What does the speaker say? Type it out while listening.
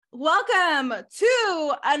Welcome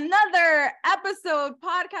to another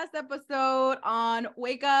podcast episode on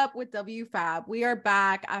Wake Up with WFAB. We are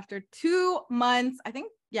back after 2 months,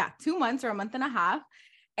 2 months or a month and a half.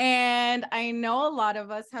 And I know a lot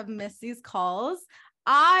of us have missed these calls.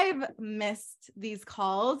 I've missed these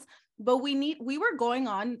calls, but we were going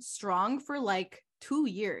on strong for like 2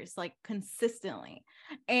 years, like consistently.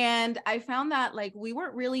 And I found that like we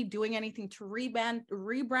weren't really doing anything to rebrand, to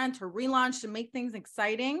relaunch, to make things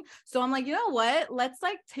exciting. So I'm like, you know what? Let's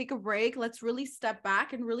like take a break. Let's really step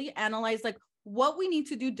back and really analyze like what we need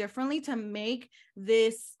to do differently to make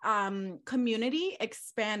this community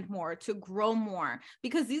expand more, to grow more,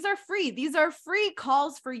 because these are free. These are free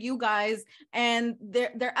calls for you guys. And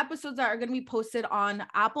they're episodes that are going to be posted on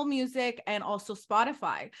Apple Music and also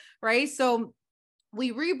Spotify, right? So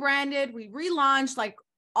we rebranded, we relaunched, like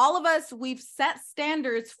all of us, we've set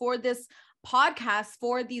standards for this podcast,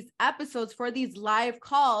 for these episodes, for these live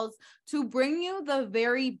calls to bring you the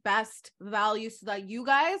very best value so that you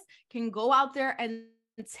guys can go out there and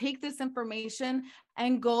take this information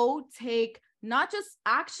and go take not just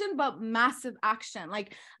action, but massive action.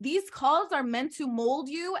 Like these calls are meant to mold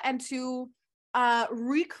you and to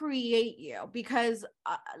recreate you, because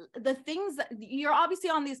the things that you're obviously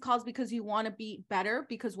on these calls because you want to be better,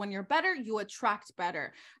 because when you're better, you attract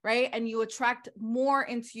better, right? And you attract more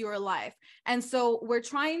into your life. And so we're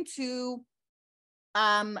trying to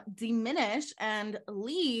diminish and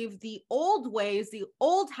leave the old ways, the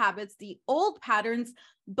old habits, the old patterns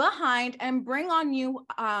behind, and bring on new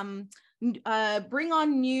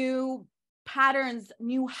patterns,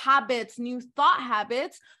 new habits, new thought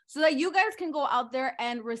habits, so that you guys can go out there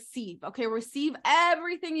and receive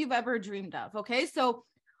everything you've ever dreamed of. Okay. So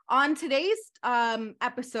on today's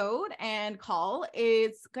episode and call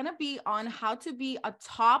is going to be on how to be a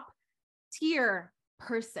top tier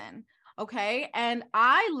person. Okay. And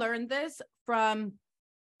I learned this from,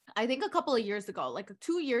 I think a couple of years ago, like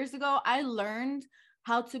 2 years ago, I learned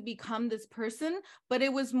how to become this person, but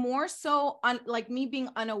it was more so like me being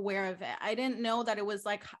unaware of it. I didn't know that it was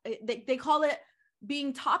like, they call it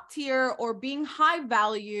being top tier or being high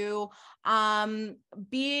value,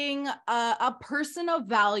 being a person of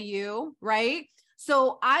value, right?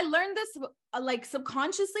 So I learned this like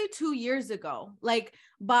subconsciously 2 years ago, like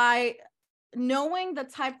by knowing the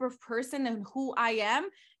type of person and who I am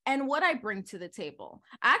and what I bring to the table.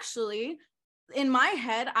 Actually, in my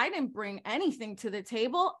head, I didn't bring anything to the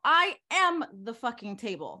table. I am the fucking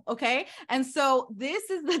table. Okay. And so this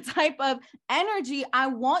is the type of energy I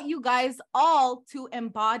want you guys all to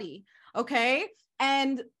embody. Okay.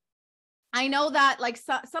 And I know that like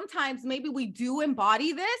sometimes maybe we do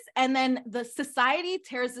embody this and then the society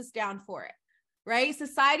tears us down for it, right?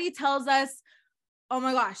 Society tells us, oh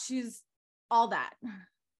my gosh, she's all that.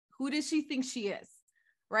 Who does she think she is?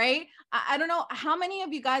 Right? I don't know how many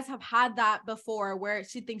of you guys have had that before where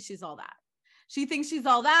she thinks she's all that. She thinks she's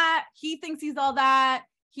all that. He thinks he's all that.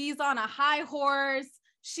 He's on a high horse.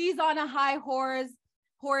 She's on a high horse.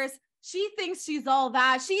 She thinks she's all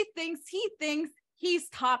that. He thinks he's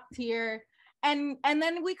top tier. And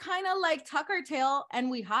then we kind of like tuck our tail and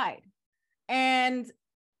we hide. And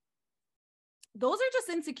those are just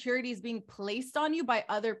insecurities being placed on you by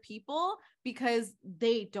other people because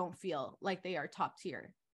they don't feel like they are top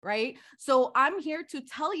tier, right? So I'm here to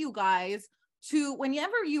tell you guys to,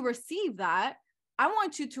 whenever you receive that, I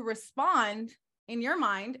want you to respond in your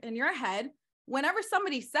mind, in your head, whenever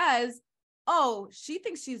somebody says, oh, she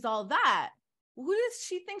thinks she's all that. Who does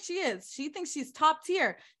she think she is? She thinks she's top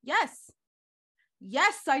tier. Yes,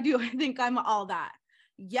 I do. I think I'm all that.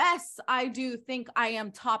 Yes, I do think I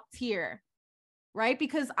am top tier. Right?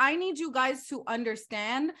 Because I need you guys to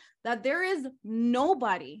understand that there is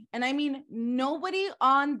nobody, and I mean nobody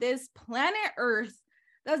on this planet Earth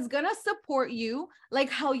that's going to support you like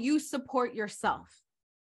how you support yourself.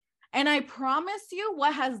 And I promise you,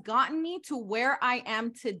 what has gotten me to where I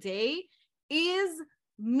am today is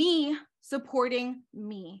me supporting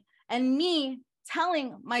me and me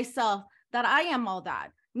telling myself that I am all that.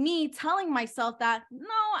 Me telling myself that, no,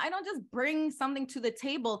 I don't just bring something to the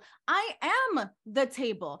table. I am the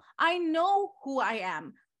table. I know who I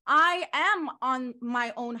am. I am on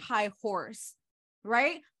my own high horse,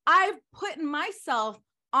 right? I've put myself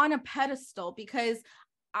on a pedestal because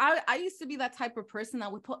I used to be that type of person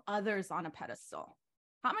that would put others on a pedestal.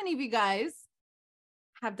 How many of you guys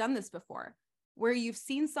have done this before, where you've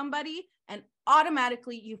seen somebody and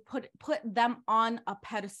automatically you've put them on a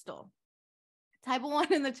pedestal? Type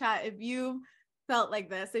 1 in the chat if you felt like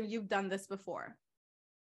this, if you've done this before.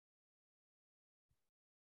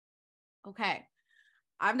 Okay.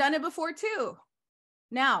 I've done it before too.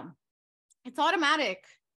 Now, it's automatic.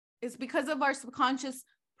 It's because of our subconscious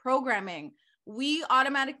programming. We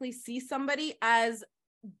automatically see somebody as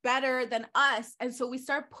better than us. And so we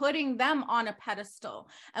start putting them on a pedestal,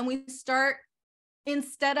 and we start,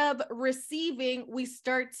 instead of receiving, we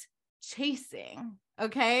start chasing.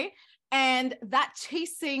 Okay. And that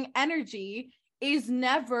chasing energy is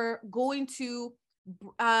never going to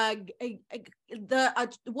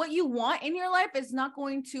what you want in your life is not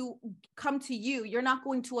going to come to you. You're not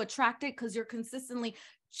going to attract it because you're consistently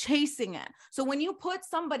chasing it. So when you put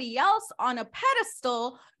somebody else on a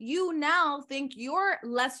pedestal, you now think you're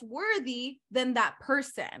less worthy than that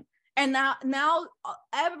person. And now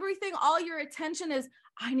everything, all your attention is,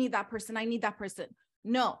 I need that person. I need that person.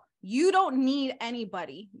 No, you don't need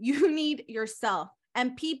anybody. You need yourself,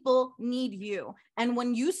 and people need you. And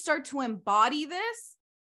when you start to embody this,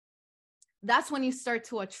 that's when you start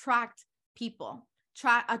to attract people,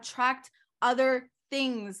 attract other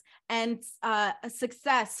things, and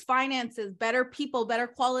success, finances, better people, better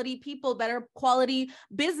quality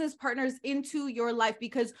business partners into your life,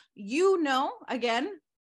 because you know, again,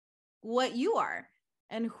 what you are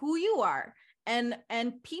and who you are, and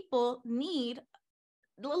people need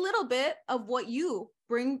a little bit of what you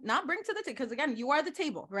not bring to the table, because again, you are the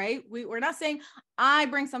table, right? We're not saying I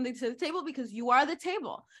bring something to the table, because you are the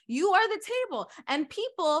table. You are the table, and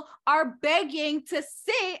people are begging to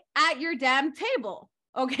sit at your damn table.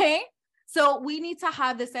 Okay. So we need to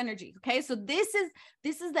have this energy. Okay. So this is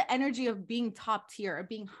the energy of being top tier, of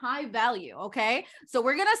being high value. Okay. So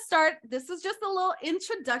we're going to start. This is just a little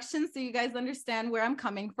introduction so you guys understand where I'm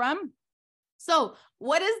coming from. So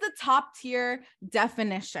what is the top tier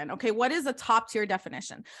definition? Okay. What is a top tier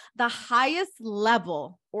definition? The highest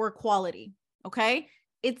level or quality. Okay.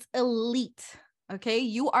 It's elite. Okay.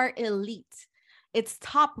 You are elite. It's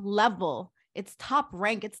top level. It's top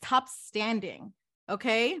rank. It's top standing.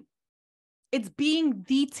 Okay. It's being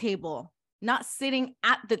the table, not sitting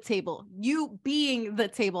at the table. You being the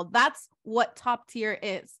table. That's what top tier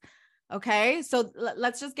is. Okay. So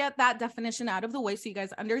let's just get that definition out of the way so you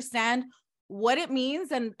guys understand what it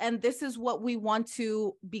means, and this is what we want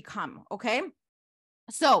to become. Okay.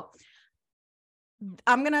 So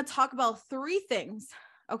I'm going to talk about 3 things.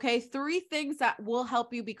 Okay. 3 things that will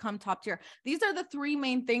help you become top tier. These are the 3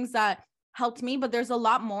 main things that helped me, but there's a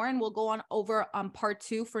lot more, and we'll go on over part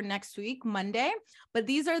 2 for next week, Monday. But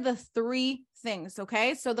these are the 3 things.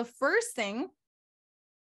 Okay. So the first thing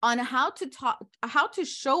on how to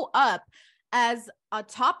show up as a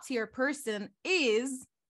top tier person is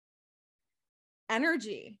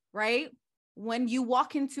energy, right? When you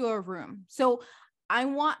walk into a room. So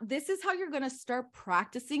this is how you're going to start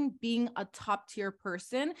practicing being a top tier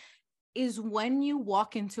person, is when you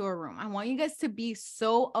walk into a room. I want you guys to be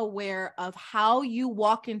so aware of how you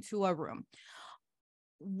walk into a room.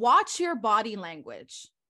 Watch your body language.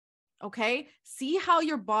 Okay. See how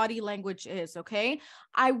your body language is. Okay.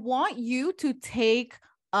 I want you to take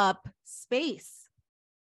up space.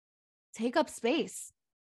 Take up space.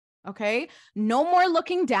 Okay. No more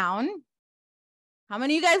looking down. How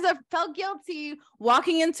many of you guys have felt guilty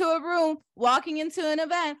walking into a room, walking into an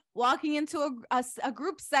event, walking into a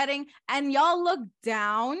group setting, and y'all look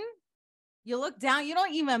down? You look down. You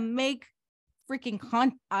don't even make freaking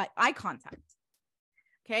eye contact.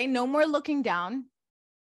 Okay. No more looking down.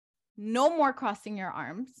 No more crossing your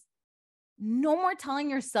arms. No more telling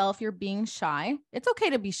yourself you're being shy. It's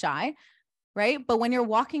okay to be shy. Right? But when you're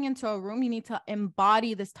walking into a room, you need to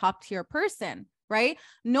embody this top tier person, right?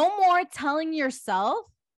 No more telling yourself,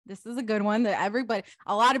 this is a good one that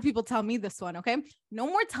a lot of people tell me this one. Okay. No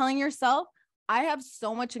more telling yourself, I have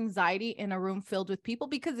so much anxiety in a room filled with people,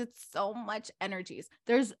 because it's so much energies.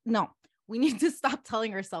 We need to stop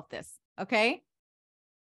telling ourselves this. Okay.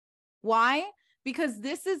 Why? Because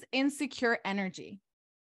this is insecure energy.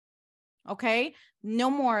 Okay. No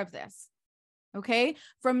more of this. Okay.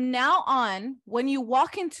 From now on, when you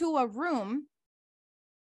walk into a room,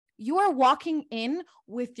 you are walking in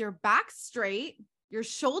with your back straight, your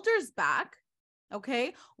shoulders back.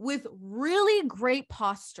 Okay. With really great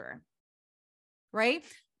posture. Right.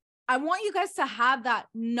 I want you guys to have that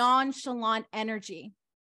nonchalant energy,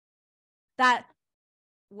 that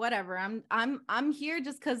whatever, I'm here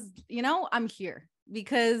just because, I'm here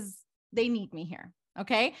because they need me here.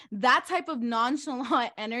 Okay. That type of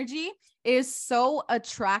nonchalant energy is so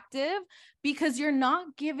attractive, because you're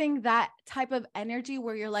not giving that type of energy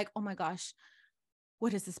where you're like, oh my gosh,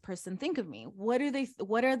 what does this person think of me? Are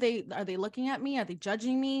they looking at me? Are they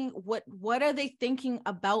judging me? What are they thinking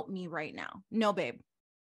about me right now? No, babe.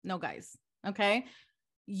 No, guys. Okay.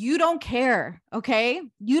 You don't care. Okay.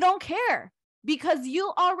 You don't care, because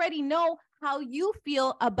you already know how you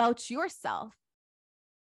feel about yourself.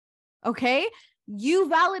 Okay. You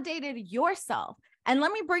validated yourself. And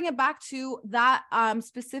let me bring it back to that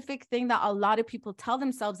specific thing that a lot of people tell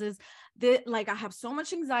themselves is that, like, I have so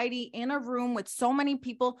much anxiety in a room with so many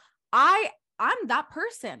people. I'm that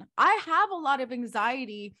person. I have a lot of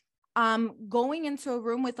anxiety going into a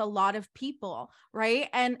room with a lot of people, right?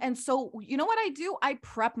 And so you know what I do? I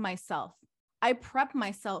prep myself.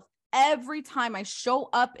 Every time I show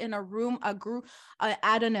up in a room, a group,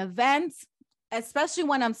 at an event, especially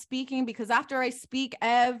when I'm speaking, because after I speak,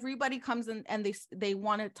 everybody comes in and they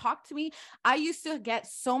want to talk to me. I used to get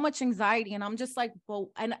so much anxiety, and I'm just like,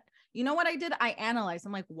 well, and you know what I did? I analyzed.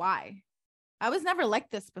 I'm like, why? I was never like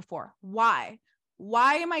this before. Why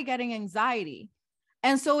am I getting anxiety?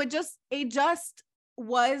 And so it just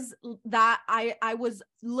was that I was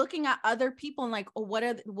looking at other people and like, oh,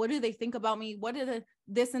 what do they think about me? What are the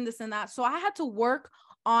this and this and that? So I had to work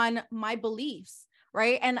on my beliefs,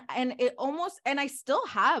 right? And it almost, and I still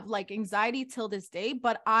have like anxiety till this day,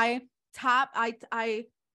 but I tap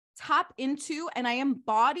into and I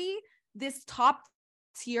embody this top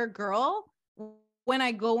tier girl when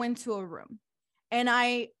I go into a room. And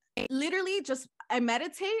I literally I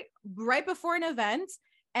meditate right before an event,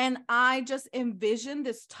 and I just envision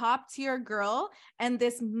this top tier girl and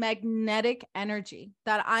this magnetic energy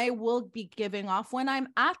that I will be giving off when I'm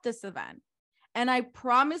at this event. And I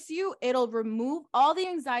promise you, it'll remove all the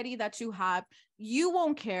anxiety that you have. You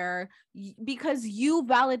won't care because you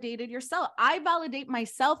validated yourself. I validate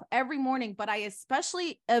myself every morning, but I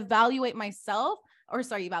especially validate myself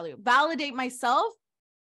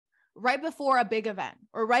right before a big event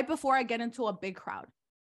or right before I get into a big crowd,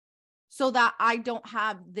 so that I don't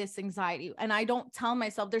have this anxiety and I don't tell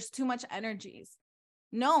myself there's too much energies.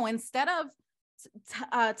 No, instead of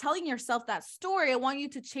telling yourself that story, I want you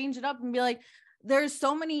to change it up and be like, there's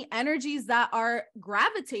so many energies that are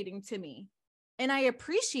gravitating to me. And I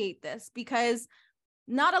appreciate this because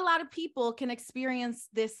not a lot of people can experience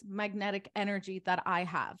this magnetic energy that I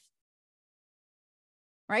have.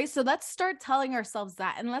 Right? So let's start telling ourselves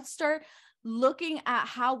that, and let's start looking at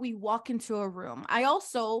how we walk into a room. I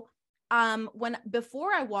also,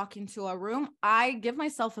 before I walk into a room, I give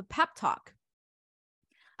myself a pep talk.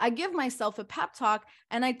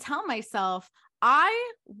 And I tell myself,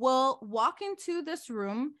 I will walk into this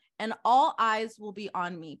room and all eyes will be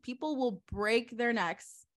on me. People will break their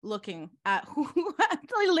necks looking at who I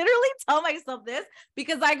literally tell myself this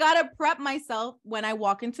because I got to prep myself when I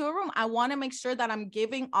walk into a room. I want to make sure that I'm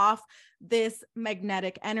giving off this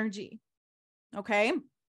magnetic energy. Okay.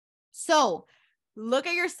 So look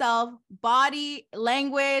at yourself, body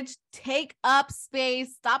language, take up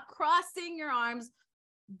space, stop crossing your arms.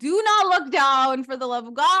 Do not look down, for the love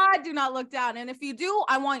of God. Do not look down. And if you do,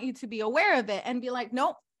 I want you to be aware of it and be like,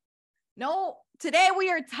 no, today we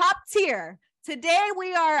are top tier. Today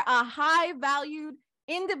we are a high valued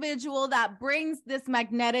individual that brings this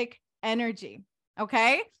magnetic energy.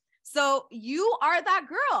 Okay. So you are that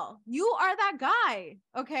girl. You are that guy.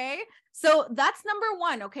 Okay. So that's number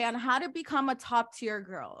one. Okay. On how to become a top tier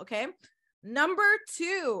girl. Okay. Number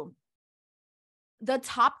two, the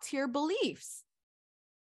top tier beliefs.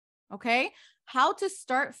 Okay. How to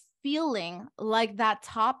start feeling like that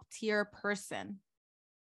top tier person.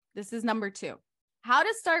 This is number two. How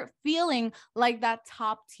to start feeling like that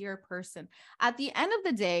top tier person. At the end of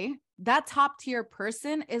the day, that top tier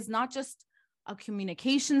person is not just a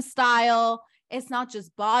communication style. It's not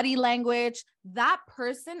just body language. That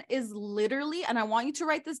person is literally, and I want you to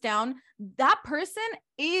write this down, that person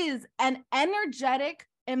is an energetic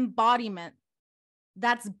embodiment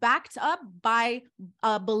that's backed up by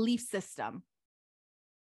a belief system.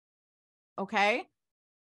 Okay?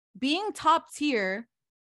 Being top tier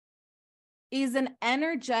is an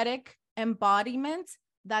energetic embodiment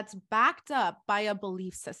that's backed up by a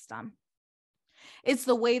belief system. It's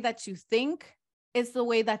the way that you think. It's the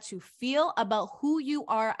way that you feel about who you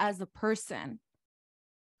are as a person.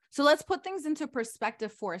 So let's put things into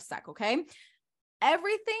perspective for a sec, okay?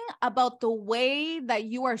 Everything about the way that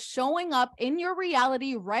you are showing up in your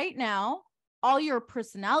reality right now, all your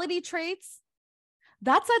personality traits,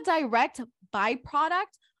 that's a direct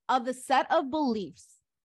byproduct of the set of beliefs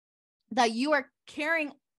that you are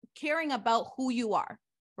caring about who you are,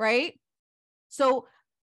 right? So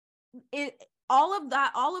all of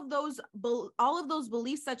those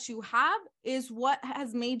beliefs that you have is what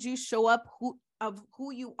has made you show up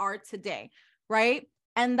who you are today, right?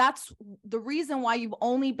 And that's the reason why you've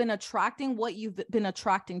only been attracting what you've been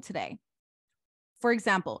attracting today. For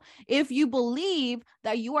example, if you believe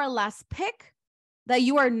that you are last pick, that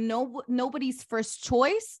you are nobody's first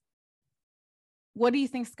choice, what do you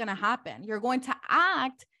think is going to happen? You're going to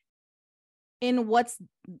act in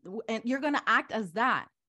and you're going to act as that,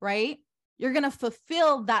 right? You're going to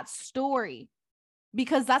fulfill that story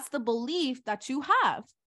because that's the belief that you have,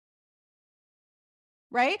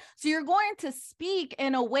 right? So you're going to speak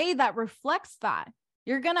in a way that reflects that.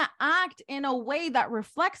 You're going to act in a way that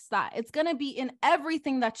reflects that. It's going to be in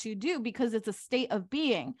everything that you do because it's a state of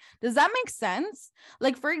being. Does that make sense?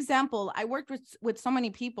 Like, for example, I worked with so many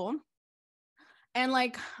people, and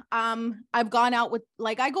like, I've gone out with,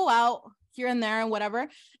 like, I go out here and there and whatever.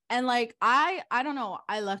 And like, I don't know,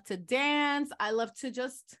 I love to dance. I love to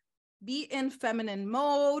just be in feminine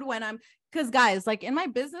mode when because guys, like in my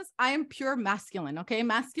business, I am pure masculine. Okay.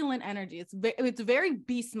 Masculine energy. It's very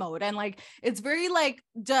beast mode. And like, it's very like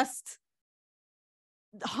just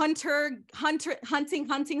hunting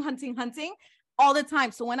all the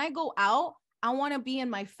time. So when I go out, I want to be in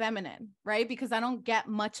my feminine, right? Because I don't get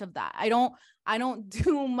much of that. I don't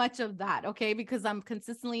do much of that. Okay. Because I'm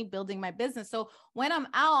consistently building my business. So when I'm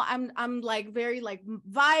out, I'm like very like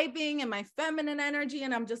vibing in my feminine energy.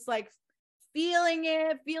 And I'm just like feeling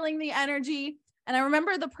the energy. And I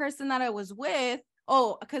remember the person that I was with,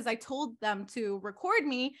 because I told them to record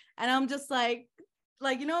me, and I'm just like,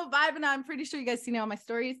 vibing. I'm pretty sure you guys seen it on my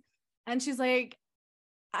stories. And she's like,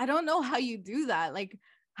 I don't know how you do that. Like,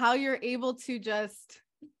 how you're able to just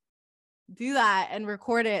do that and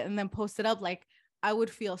record it and then post it up. Like, I would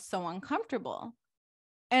feel so uncomfortable.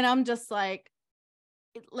 And I'm just like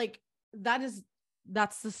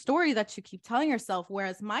that's the story that you keep telling yourself.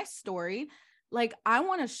 Whereas my story, like, I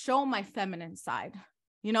want to show my feminine side.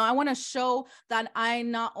 I want to show that I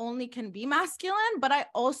not only can be masculine, but I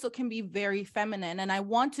also can be very feminine. And I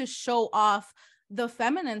want to show off the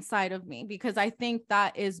feminine side of me because I think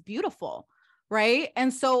that is beautiful. Right.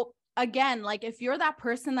 And so again, like, if you're that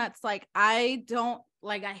person that's like, I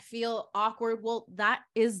feel awkward. Well, that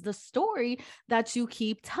is the story that you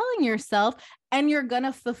keep telling yourself, and you're going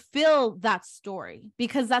to fulfill that story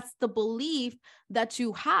because that's the belief that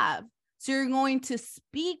you have. So you're going to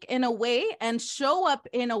speak in a way and show up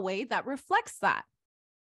in a way that reflects that.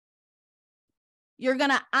 You're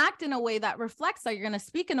going to act in a way that reflects that. You're going to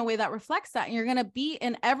speak in a way that reflects that. And you're going to be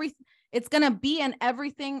in it's going to be in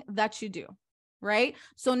everything that you do. Right?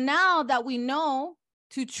 So now that we know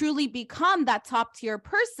to truly become that top tier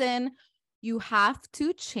person, you have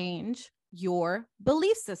to change your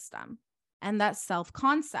belief system and that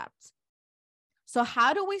self-concept. So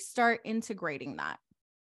how do we start integrating that?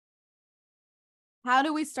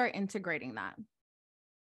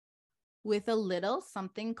 With a little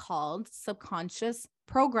something called subconscious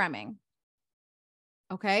programming.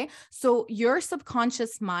 Okay. So your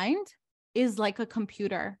subconscious mind is like a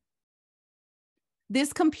computer.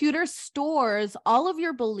 This computer stores all of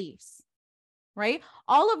your beliefs, right?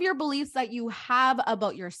 All of your beliefs that you have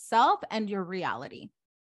about yourself and your reality.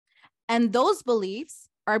 And those beliefs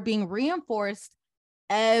are being reinforced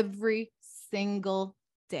every single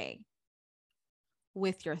day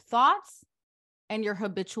with your thoughts and your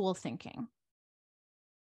habitual thinking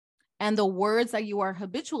and the words that you are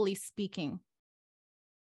habitually speaking,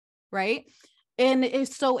 right? And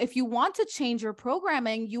if you want to change your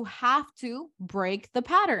programming, you have to break the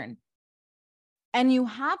pattern. And you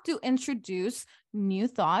have to introduce new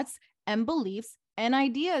thoughts and beliefs and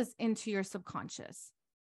ideas into your subconscious.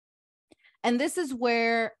 And this is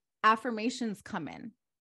where affirmations come in,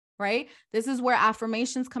 right? This is where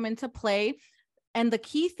affirmations come into play. And the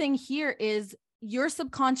key thing here is your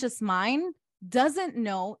subconscious mind doesn't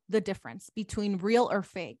know the difference between real or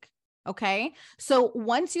fake. Okay. So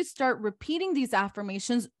once you start repeating these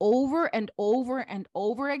affirmations over and over and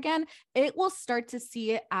over again, it will start to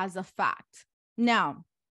see it as a fact. Now,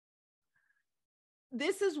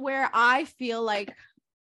 this is where I feel like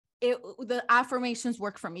the affirmations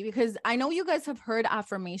work for me, because I know you guys have heard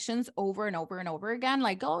affirmations over and over and over again,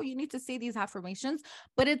 like, oh, you need to say these affirmations,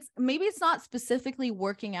 but maybe it's not specifically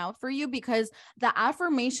working out for you because the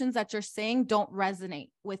affirmations that you're saying don't resonate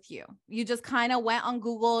with you. You just kind of went on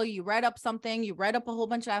Google, you read up something, you read up a whole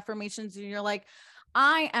bunch of affirmations, and you're like,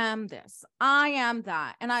 I am this, I am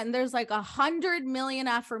that. And there's like 100 million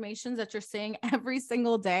affirmations that you're saying every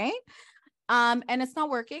single day. And it's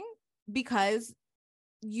not working because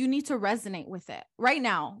you need to resonate with it right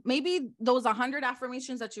now. Maybe those 100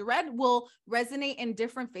 affirmations that you read will resonate in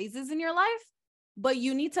different phases in your life, but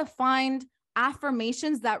you need to find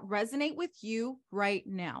affirmations that resonate with you right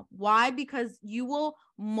now. Why? Because you will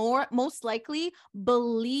most likely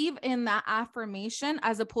believe in that affirmation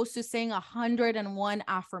as opposed to saying 101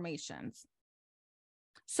 affirmations.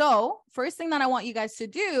 So first thing that I want you guys to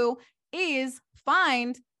do is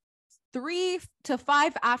find 3 to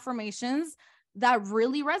 5 affirmations that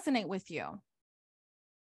really resonate with you.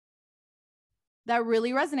 that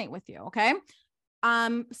really resonate with you. Okay.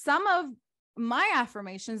 Some of my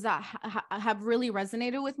affirmations that have really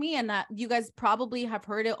resonated with me, and that you guys probably have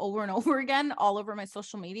heard it over and over again all over my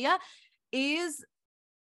social media, is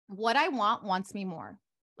what I want wants me more.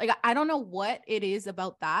 Like, I don't know what it is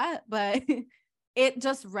about that, but it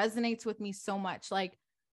just resonates with me so much. Like,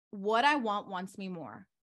 what I want wants me more.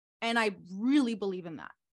 And I really believe in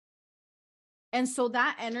that. And so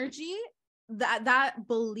that energy, that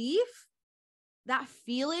belief, that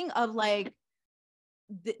feeling of like,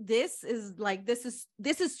 this is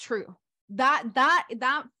true.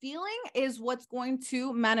 That feeling is what's going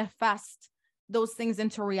to manifest those things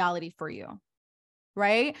into reality for you.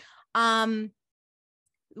 Right.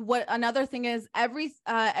 What another thing is,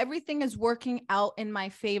 everything is working out in my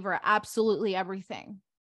favor. Absolutely everything.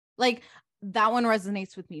 Like, that one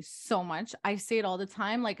resonates with me so much. I say it all the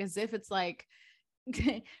time, like as if it's like,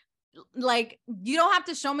 like, you don't have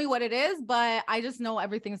to show me what it is, but I just know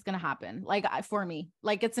everything's going to happen. Like, for me,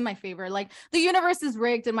 like, it's in my favor. Like, the universe is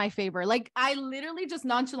rigged in my favor. Like, I literally just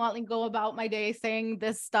nonchalantly go about my day saying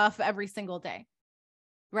this stuff every single day.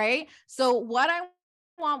 Right. So what I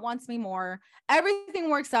want wants me more. Everything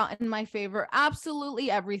works out in my favor. Absolutely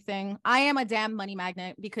everything. I am a damn money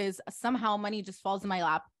magnet because somehow money just falls in my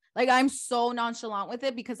lap. Like, I'm so nonchalant with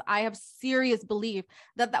it because I have serious belief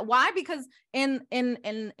that why? Because in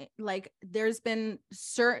like, there's been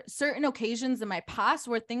certain occasions in my past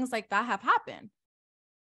where things like that have happened.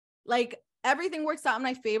 Like, everything works out in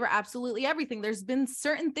my favor. Absolutely everything. There's been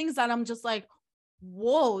certain things that I'm just like,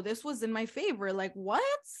 whoa, this was in my favor. Like,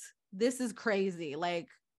 what? This is crazy. Like,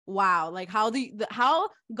 wow. Like, how how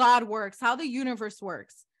God works, how the universe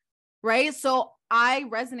works. Right. So I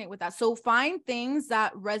resonate with that. So find things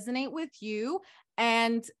that resonate with you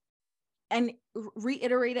and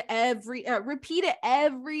reiterate it repeat it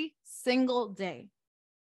every single day.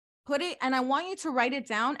 Put it, and I want you to write it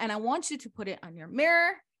down, and I want you to put it on your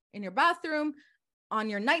mirror, in your bathroom, on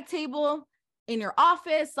your night table, in your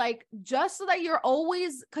office, like, just so that you're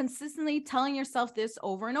always consistently telling yourself this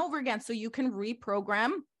over and over again, so you can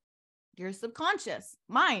reprogram your subconscious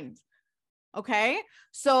mind. Okay.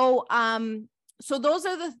 So, so those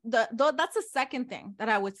are that's the second thing that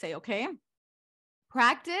I would say. Okay.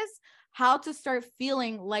 Practice how to start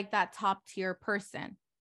feeling like that top tier person.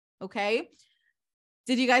 Okay.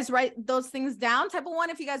 Did you guys write those things down? Type of one,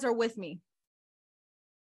 if you guys are with me.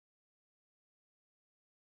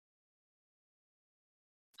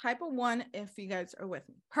 Type of one, if you guys are with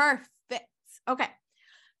me. Perfect. Okay.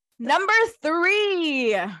 Number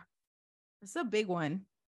 3. This is a big one.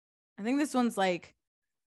 I think this one's like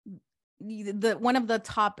the one of the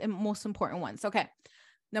top and most important ones. Okay.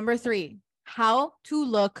 Number 3, how to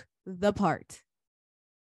look the part.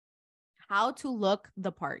 How to look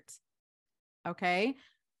the part. Okay.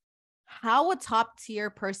 How a top tier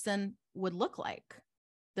person would look like.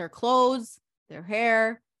 Their clothes, their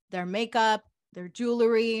hair, their makeup, their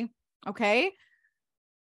jewelry. Okay.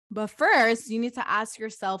 But first, you need to ask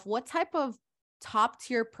yourself, what type of top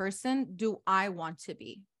tier person do I want to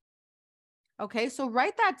be? Okay, so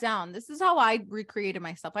write that down. This is how I recreated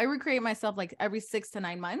myself. I recreate myself like every 6 to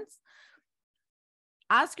 9 months.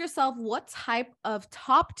 Ask yourself, what type of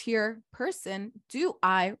top tier person do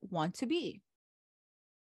I want to be?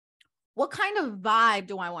 What kind of vibe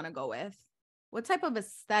do I want to go with? What type of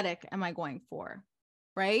aesthetic am I going for?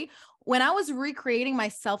 Right? When I was recreating my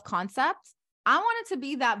self-concept, I wanted to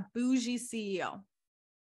be that bougie CEO.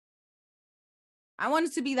 I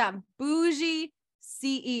wanted to be that bougie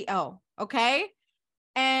CEO. Okay.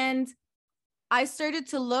 And I started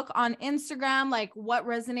to look on Instagram, like what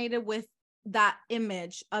resonated with that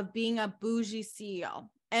image of being a bougie CEO.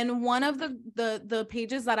 And one of the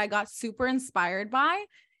pages that I got super inspired by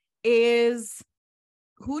is,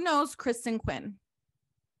 who knows Kristen Quinn?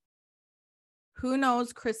 Who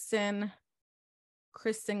knows Kristen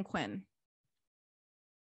Quinn?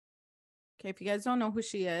 Okay, if you guys don't know who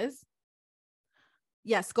she is,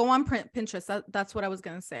 yes, go on Pinterest. That's what I was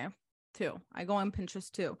going to say too. I go on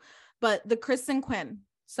Pinterest too. But the Kristen Quinn.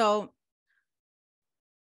 So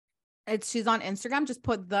she's on Instagram. Just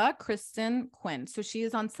put the Kristen Quinn. So she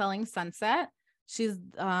is on Selling Sunset. She's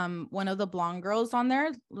one of the blonde girls on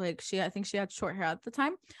there. Like, I think she had short hair at the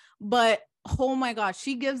time. But oh my gosh,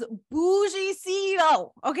 she gives bougie CEO.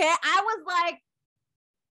 Okay. I was like,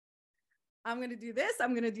 I'm going to do this. I'm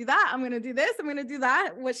going to do that. I'm going to do this. I'm going to do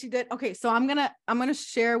that. What she did. Okay. So I'm going to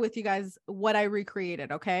share with you guys what I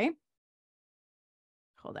recreated. Okay.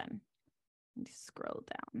 Hold on. Let me scroll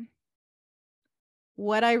down.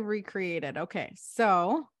 What I recreated. Okay.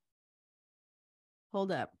 So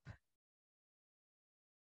hold up.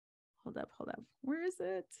 Where is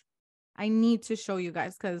it? I need to show you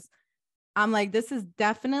guys because I'm like, this is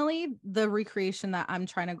definitely the recreation that I'm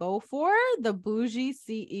trying to go for. The bougie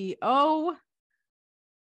CEO.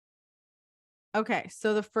 Okay,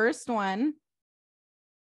 so the first one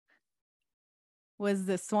was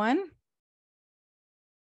this one.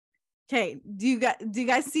 Okay, do you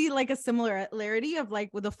guys see like a similarity of like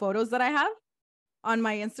with the photos that I have on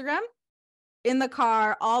my Instagram? In the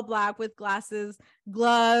car, all black with glasses,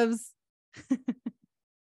 gloves.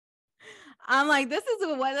 I'm like, this is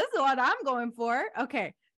what I'm going for.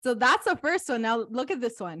 Okay, so that's the first one. Now look at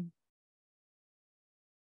this one.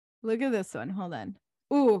 Look at this one. Hold on.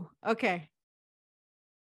 Ooh, okay.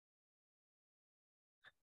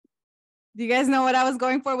 Do you guys know what I was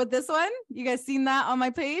going for with this one? You guys seen that on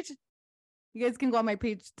my page? You guys can go on my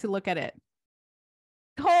page to look at it.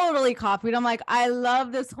 Totally copied. I'm like, I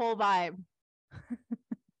love this whole vibe.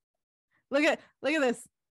 Look at this.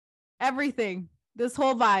 Everything. This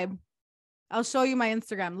whole vibe. I'll show you my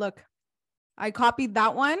Instagram. Look, I copied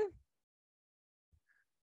that one.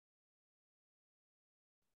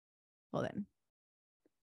 Hold on.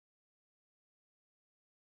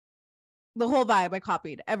 The whole vibe, I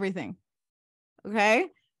copied everything. Okay.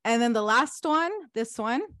 And then the last one, this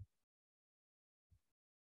one.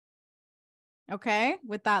 Okay.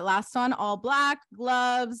 With that last one, all black,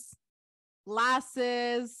 gloves,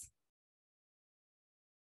 glasses.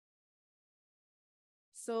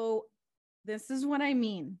 So this is what I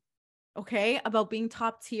mean. Okay. About being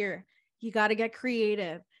top tier. You got to get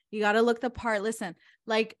creative. You got to look the part. Listen,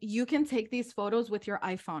 like you can take these photos with your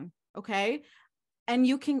iPhone. Okay. And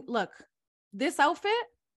you can look this outfit,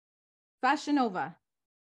 Fashion Nova.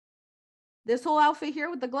 This whole outfit here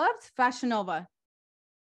with the gloves, Fashion Nova.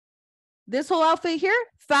 This whole outfit here,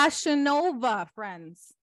 Fashion Nova,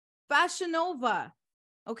 friends. Fashion Nova.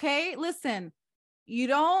 Okay, listen, you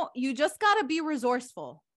just got to be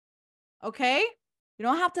resourceful. Okay, you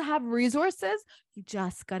don't have to have resources. You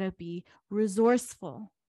just got to be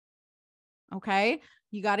resourceful. Okay,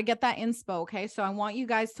 you got to get that inspo. Okay, so I want you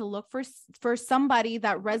guys to look for somebody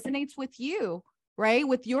that resonates with you, right?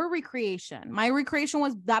 With your recreation. My recreation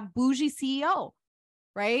was that bougie CEO,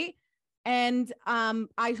 right? And I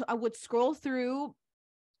would scroll through.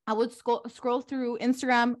 I would scroll through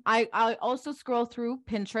Instagram. I also scroll through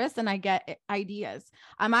Pinterest and I get ideas.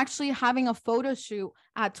 I'm actually having a photo shoot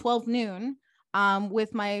at 12 noon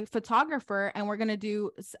with my photographer, and we're going to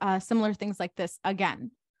do similar things like this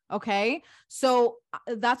again. Okay. So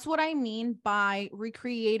that's what I mean by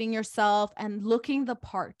recreating yourself and looking the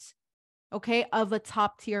part, okay, of a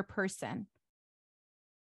top tier person.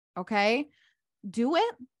 Okay. Do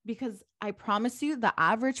it, because I promise you the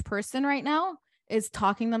average person right now is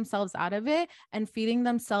talking themselves out of it and feeding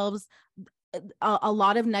themselves a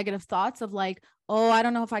lot of negative thoughts of like, oh, I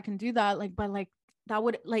don't know if I can do that. Like, but like that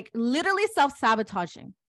would like literally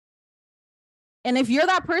self-sabotaging. And if you're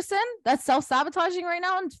that person that's self-sabotaging right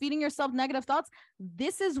now and feeding yourself negative thoughts,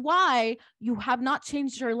 this is why you have not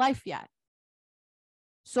changed your life yet.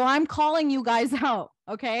 So I'm calling you guys out.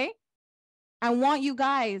 Okay. I want you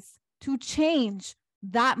guys to change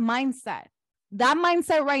that mindset. That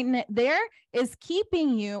mindset right there is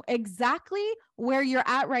keeping you exactly where you're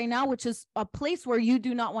at right now, which is a place where you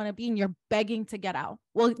do not want to be and you're begging to get out.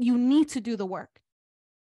 Well, you need to do the work.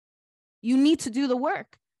 You need to do the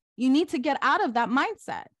work. You need to get out of that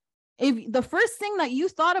mindset. If the first thing that you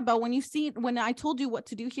thought about when I told you what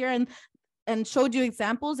to do here and showed you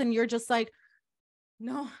examples and you're just like,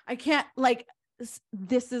 no, I can't, like,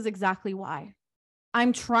 this is exactly why.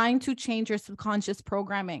 I'm trying to change your subconscious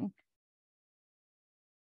programming.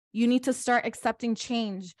 You need to start accepting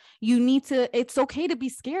change. It's okay to be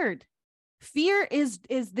scared. Fear is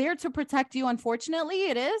there to protect you. Unfortunately,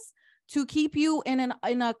 it is to keep you in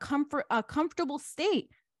a comfortable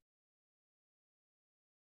state.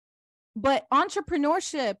 But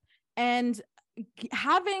entrepreneurship and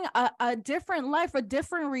having a different life, a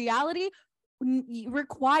different reality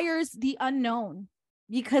requires the unknown,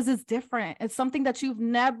 because it's different. It's something that you've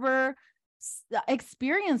never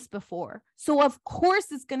experienced before. So of course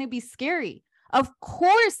it's going to be scary. Of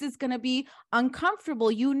course it's going to be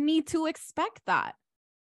uncomfortable. You need to expect that.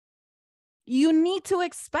 You need to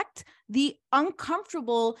expect the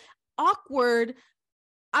uncomfortable, awkward,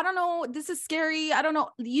 I don't know, this is scary, I don't know.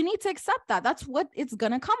 You need to accept that. That's what it's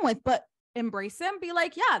going to come with, but embrace it and be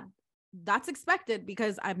like, yeah, that's expected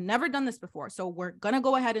because I've never done this before. So we're going to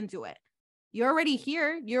go ahead and do it. You're already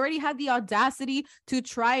here. You already had the audacity to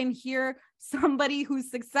try and hear somebody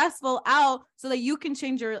who's successful out so that you can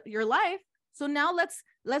change your life. So now let's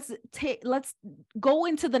go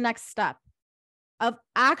into the next step of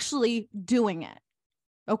actually doing it.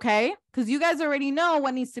 Okay. Because you guys already know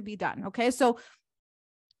what needs to be done. Okay. So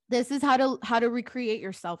this is how to recreate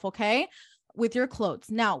yourself. Okay. With your clothes.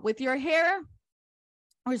 Now with your hair,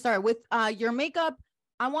 or sorry, with your makeup,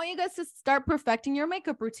 I want you guys to start perfecting your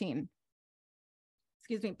makeup routine.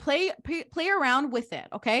 Excuse me. Play around with it.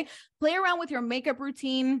 Okay. Play around with your makeup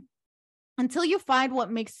routine until you find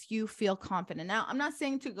what makes you feel confident. Now, I'm not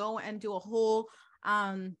saying to go and do a whole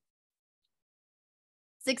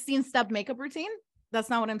 16-step makeup routine. That's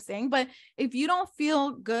not what I'm saying. But if you don't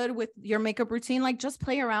feel good with your makeup routine, like just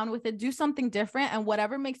play around with it, do something different, and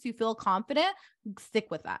whatever makes you feel confident, stick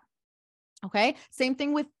with that. Okay. Same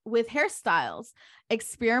thing with hairstyles.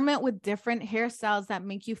 Experiment with different hairstyles that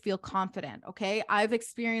make you feel confident. Okay. I've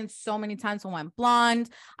experienced so many times when I'm blonde,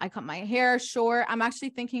 I cut my hair short. I'm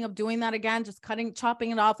actually thinking of doing that again, just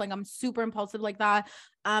chopping it off. Like I'm super impulsive like that.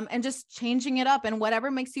 And just changing it up, and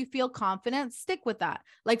whatever makes you feel confident, stick with that.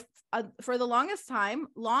 Like for the longest time,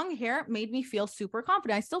 long hair made me feel super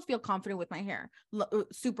confident. I still feel confident with my hair,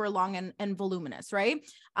 super long and voluminous. Right.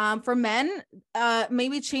 For men,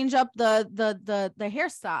 maybe change up the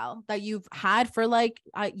hairstyle that you've had for like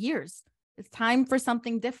years. It's time for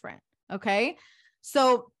something different. Okay.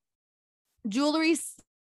 So jewelry,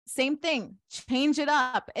 same thing, change it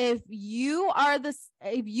up. If you wear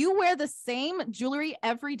the same jewelry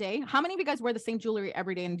every day, how many of you guys wear the same jewelry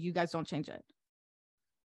every day and you guys don't change it?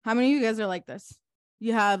 How many of you guys are like this?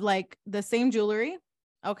 You have like the same jewelry.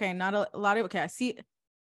 Okay. Not a lot of, okay. I see.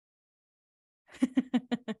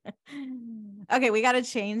 Okay, we got to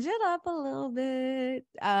change it up a little bit.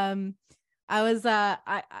 I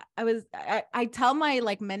tell my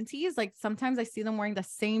like mentees, like sometimes I see them wearing the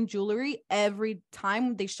same jewelry every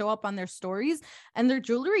time they show up on their stories, and their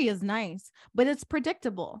jewelry is nice, but it's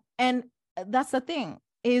predictable. And that's the thing.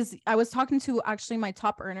 Is I was talking to actually my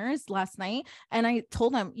top earners last night, and I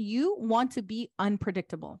told them, you want to be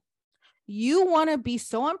unpredictable. You want to be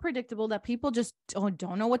so unpredictable that people just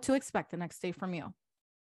don't know what to expect the next day from you.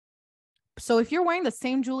 So if you're wearing the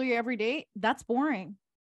same jewelry every day, that's boring.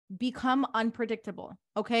 Become unpredictable.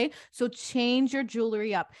 Okay. So change your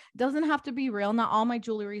jewelry up. Doesn't have to be real. Not all my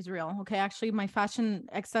jewelry is real. Okay. Actually, my fashion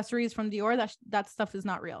accessories from Dior, that stuff is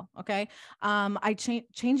not real. Okay. I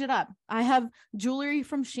change it up. I have jewelry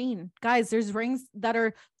from Shein. Guys, there's rings that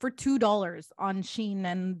are for $2 on Shein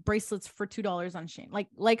and bracelets for $2 on Shein.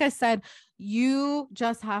 Like I said, you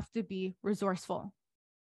just have to be resourceful.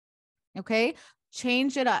 Okay.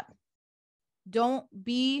 Change it up. Don't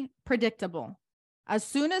be predictable. As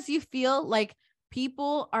soon as you feel like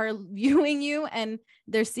people are viewing you and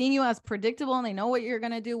they're seeing you as predictable and they know what you're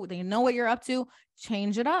going to do, they know what you're up to,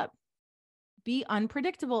 change it up. Be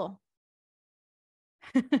unpredictable.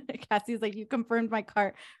 Cassie's like, you confirmed my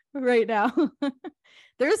cart right now.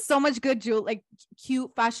 There's so much good like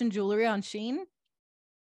cute fashion jewelry on Shein.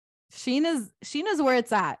 Shein is where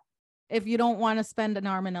it's at if you don't want to spend an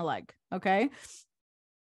arm and a leg. Okay.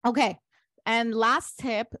 Okay. And last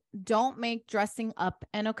tip, don't make dressing up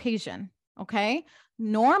an occasion. Okay.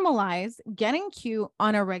 Normalize getting cute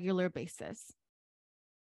on a regular basis.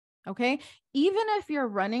 Okay. Even if you're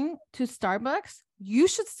running to Starbucks, you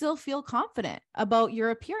should still feel confident about your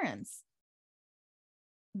appearance.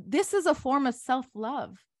 This is a form of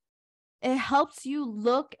self-love. It helps you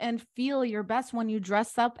look and feel your best when you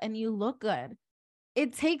dress up and you look good.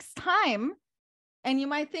 It takes time. And you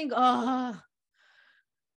might think, oh,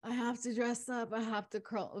 I have to dress up. I have to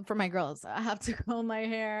curl for my girls. I have to curl my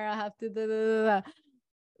hair. I have to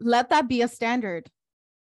let that be a standard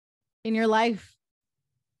in your life.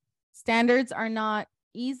 Standards are not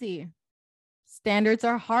easy. Standards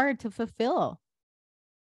are hard to fulfill.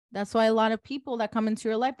 That's why a lot of people that come into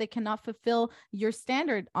your life, they cannot fulfill your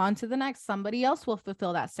standard. On to the next. Somebody else will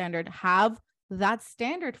fulfill that standard. Have that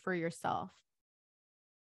standard for yourself.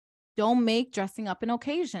 Don't make dressing up an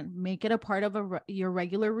occasion. Make it a part of your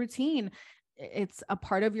regular routine. It's a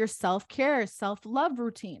part of your self-care, self-love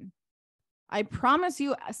routine. I promise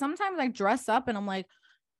you, sometimes I dress up and I'm like,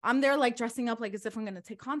 I'm there like dressing up like as if I'm going to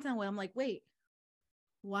take content away. I'm like, wait,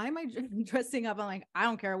 why am I dressing up? I'm like, I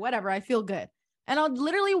don't care, whatever. I feel good. And I'll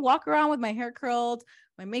literally walk around with my hair curled,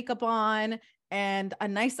 my makeup on, and a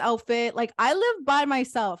nice outfit. Like I live by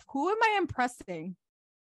myself. Who am I impressing?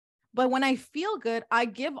 But when I feel good, I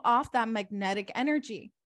give off that magnetic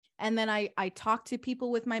energy. And then I talk to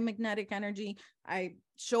people with my magnetic energy. I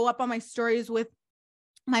show up on my stories with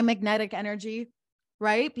my magnetic energy,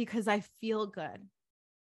 right? Because I feel good.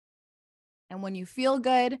 And when you feel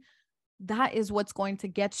good, that is what's going to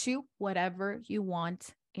get you whatever you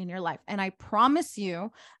want in your life. And I promise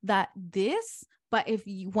you that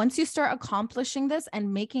once you start accomplishing this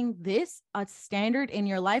and making this a standard in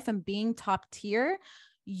your life and being top tier,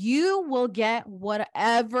 you will get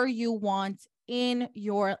whatever you want in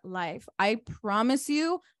your life. I promise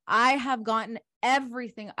you, I have gotten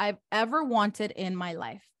everything I've ever wanted in my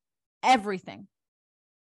life. Everything.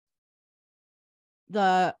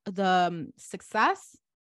 The success,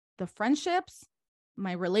 the friendships,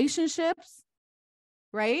 my relationships,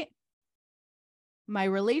 right? My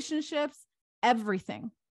relationships,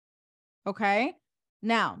 everything. Okay.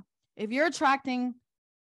 Now, if you're attracting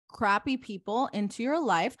crappy people into your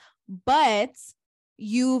life, but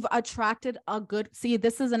you've attracted a good, see,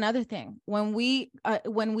 this is another thing. When we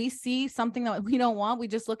see something that we don't want, we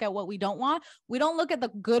just look at what we don't want. We don't look at the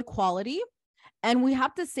good quality. And we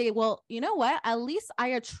have to say, well, you know what? At least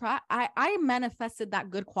I manifested that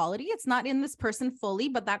good quality. It's not in this person fully,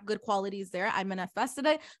 but that good quality is there. I manifested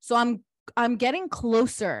it. So I'm getting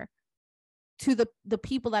closer to the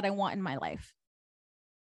people that I want in my life.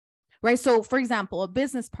 Right? So for example, a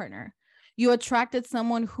business partner, you attracted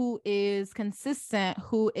someone who is consistent,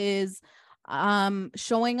 who is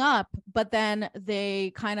showing up, but then they're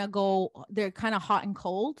kind of hot and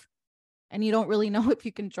cold, and you don't really know if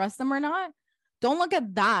you can trust them or not. Don't look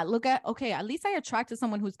at that. Look at, okay, at least I attracted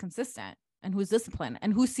someone who's consistent and who's disciplined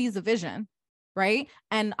and who sees a vision, right?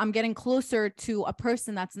 And I'm getting closer to a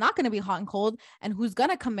person that's not going to be hot and cold and who's going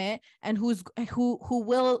to commit and who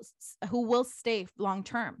will stay long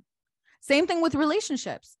term. Same thing with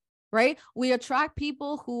relationships, right? We attract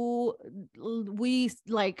people who we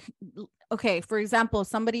like. Okay, for example,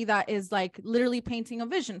 somebody that is like literally painting a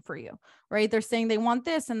vision for you, right? They're saying they want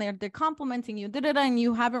this and they're complimenting you, and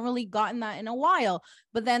you haven't really gotten that in a while,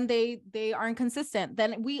 but then they aren't consistent.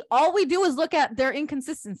 Then all we do is look at their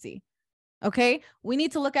inconsistency. Okay, we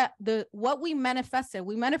need to look at what we manifested.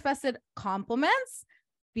 We manifested compliments,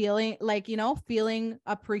 feeling like, feeling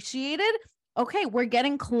appreciated. Okay, we're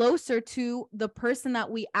getting closer to the person that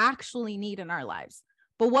we actually need in our lives.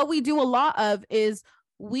 But what we do a lot of is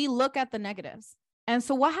we look at the negatives. And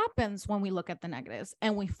so what happens when we look at the negatives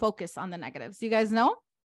and we focus on the negatives? You guys know?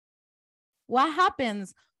 What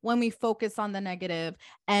happens when we focus on the negative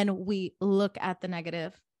and we look at the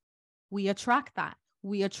negative? We attract that.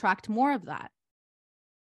 We attract more of that.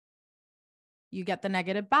 You get the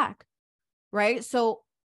negative back, right? So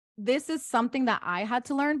this is something that I had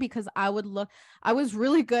to learn, because I was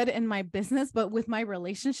really good in my business, but with my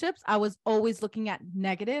relationships, I was always looking at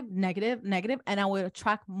negative, and I would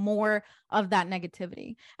attract more of that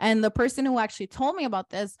negativity. And the person who actually told me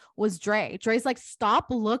about this was Dre. Dre's like, stop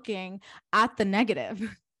looking at the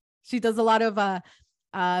negative. She does a lot of,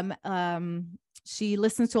 she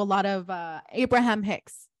listens to a lot of Abraham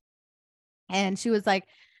Hicks. And she was like,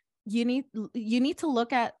 you need to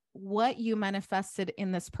look at what you manifested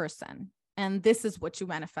in this person, and this is what you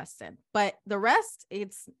manifested, but the rest,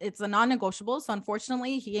 it's a non-negotiable. So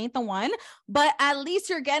unfortunately, he ain't the one, but at least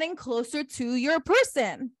you're getting closer to your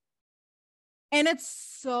person. And it's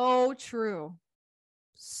so true,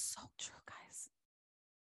 guys.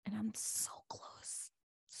 And I'm so close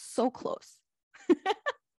so close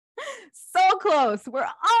we're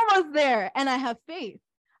almost there, and I have faith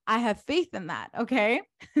in that. Okay.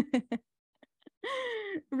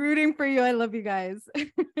 Rooting for you. I love you guys.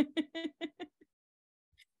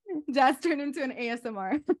 Just turned into an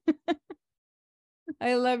ASMR.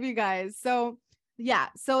 I love you guys. So yeah,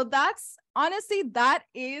 so that's honestly,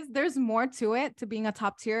 there's more to it, to being a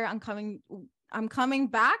top tier. I'm coming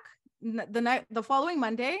back the following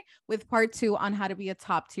Monday with part 2 on how to be a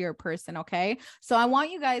top tier person. Okay. So I want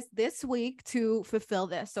you guys this week to fulfill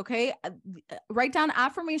this. Okay. Write down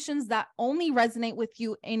affirmations that only resonate with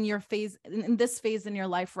you in this phase in your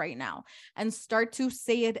life right now, and start to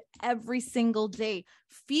say it every single day.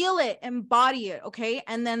 Feel it, embody it. Okay.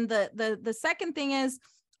 And then the second thing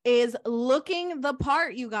is looking the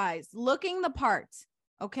part, you guys, looking the part.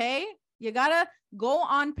 Okay. You gotta go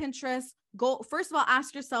on Pinterest. First of all,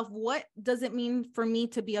 ask yourself, what does it mean for me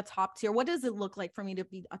to be a top tier? What does it look like for me to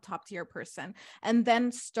be a top tier person? And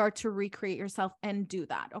then start to recreate yourself and do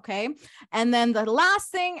that. Okay. And then the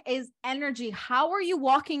last thing is energy. How are you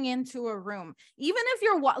walking into a room? Even if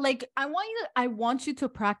you're I want you to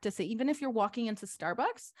practice it. Even if you're walking into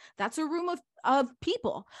Starbucks, that's a room of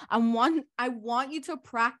people. I want you to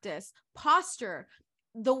practice posture.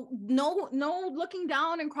 No looking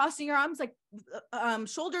down and crossing your arms, like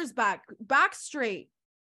shoulders back straight.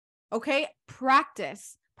 Okay.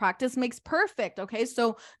 Practice makes perfect. Okay.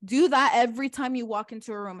 So do that every time you walk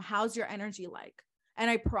into a room. How's your energy like? And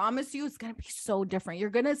I promise you, it's going to be so different. You're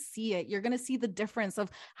going to see it. You're going to see the difference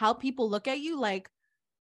of how people look at you like,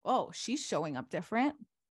 oh, she's showing up different.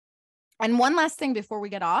 And one last thing before we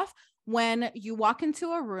get off, when you walk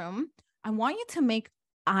into a room, I want you to make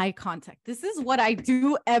eye contact. This is what I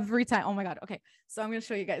do every time. Oh my God. Okay. So I'm going to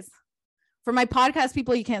show you guys. For my podcast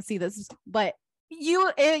people, you can't see this, but you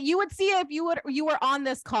would see it if you were on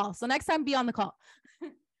this call. So next time, be on the call.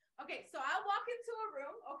 Okay. So I'll walk into a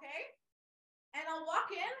room. Okay. And I'll walk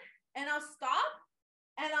in and I'll stop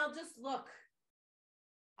and I'll just look.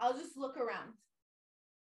 I'll just look around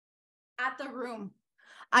at the room.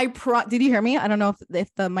 Did you hear me? I don't know if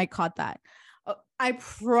the mic caught that. I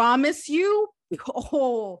promise you,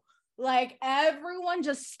 like everyone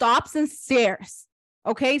just stops and stares.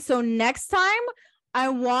 Okay. So next time I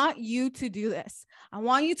want you to do this. I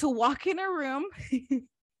want you to walk in a room,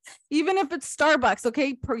 even if it's Starbucks.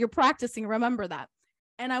 Okay. You're practicing. Remember that.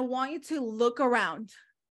 And I want you to look around,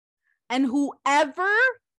 and whoever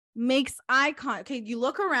makes eye contact, okay, you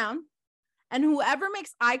look around, and whoever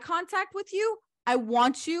makes eye contact with you, I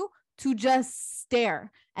want you to just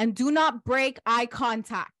stare and do not break eye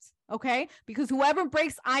contact. Okay. Because whoever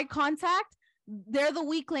breaks eye contact, they're the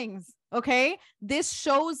weaklings. Okay. This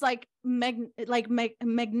shows like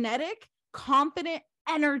magnetic, confident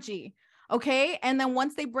energy. Okay. And then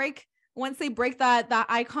once they break that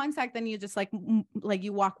eye contact, then you just like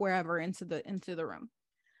you walk wherever into the room.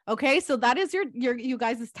 Okay. So that is you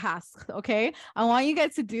guys' task. Okay. I want you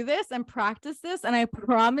guys to do this and practice this. And I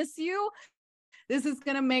promise you, this is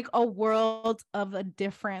going to make a world of a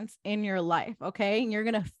difference in your life. Okay. And you're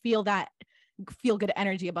going to feel good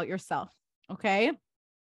energy about yourself. Okay.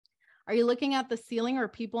 Are you looking at the ceiling or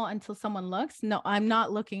people until someone looks? No, I'm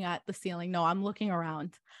not looking at the ceiling. No, I'm looking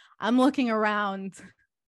around. I'm looking around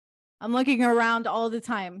all the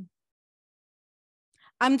time.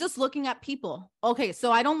 I'm just looking at people. Okay.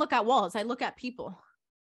 So I don't look at walls. I look at people.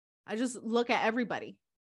 I just look at everybody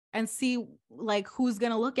and see like who's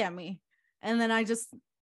going to look at me. And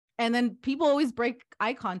then people always break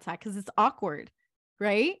eye contact because it's awkward,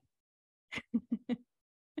 right?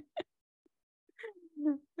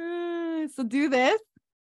 So do this.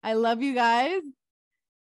 I love you guys.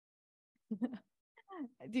 Do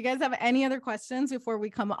you guys have any other questions before we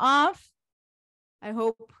come off? I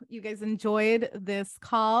hope you guys enjoyed this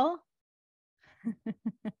call.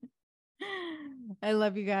 I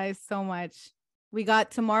love you guys so much.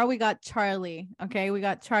 Tomorrow we got Charlie. Okay. We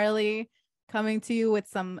got Charlie coming to you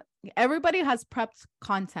with everybody has prepped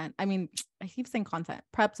content. I mean, I keep saying content,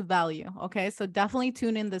 prepped value. Okay. So definitely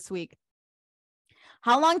tune in this week.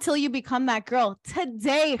 How long till you become that girl?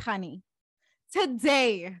 Today, honey.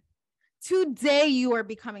 Today you are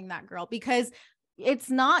becoming that girl, because it's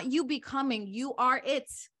not you becoming, you are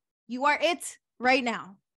it. You are it right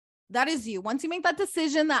now. That is you. Once you make that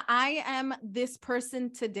decision that I am this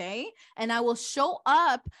person today and I will show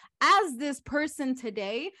up as this person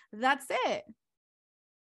today, that's it.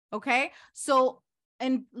 Okay. So,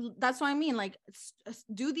 and that's what I mean, like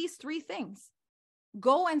do these 3 things.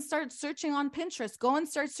 Go and start searching on Pinterest. Go and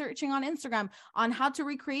start searching on Instagram on how to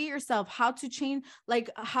recreate yourself, how to change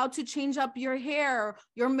up your hair,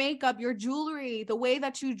 your makeup, your jewelry, the way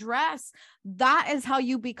that you dress. That is how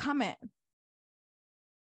you become it.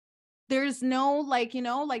 There's no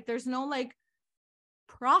there's no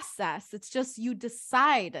process. It's just you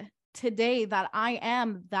decide today that I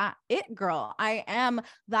am that it girl. I am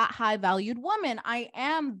that high valued woman. I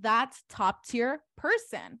am that top tier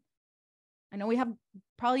person. I know we have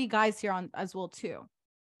probably guys here on as well too.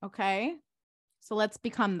 Okay. So let's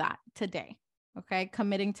become that today. Okay.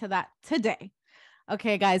 Committing to that today.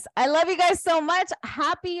 Okay, guys. I love you guys so much.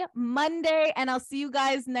 Happy Monday. And I'll see you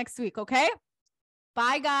guys next week. Okay.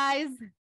 Bye, guys.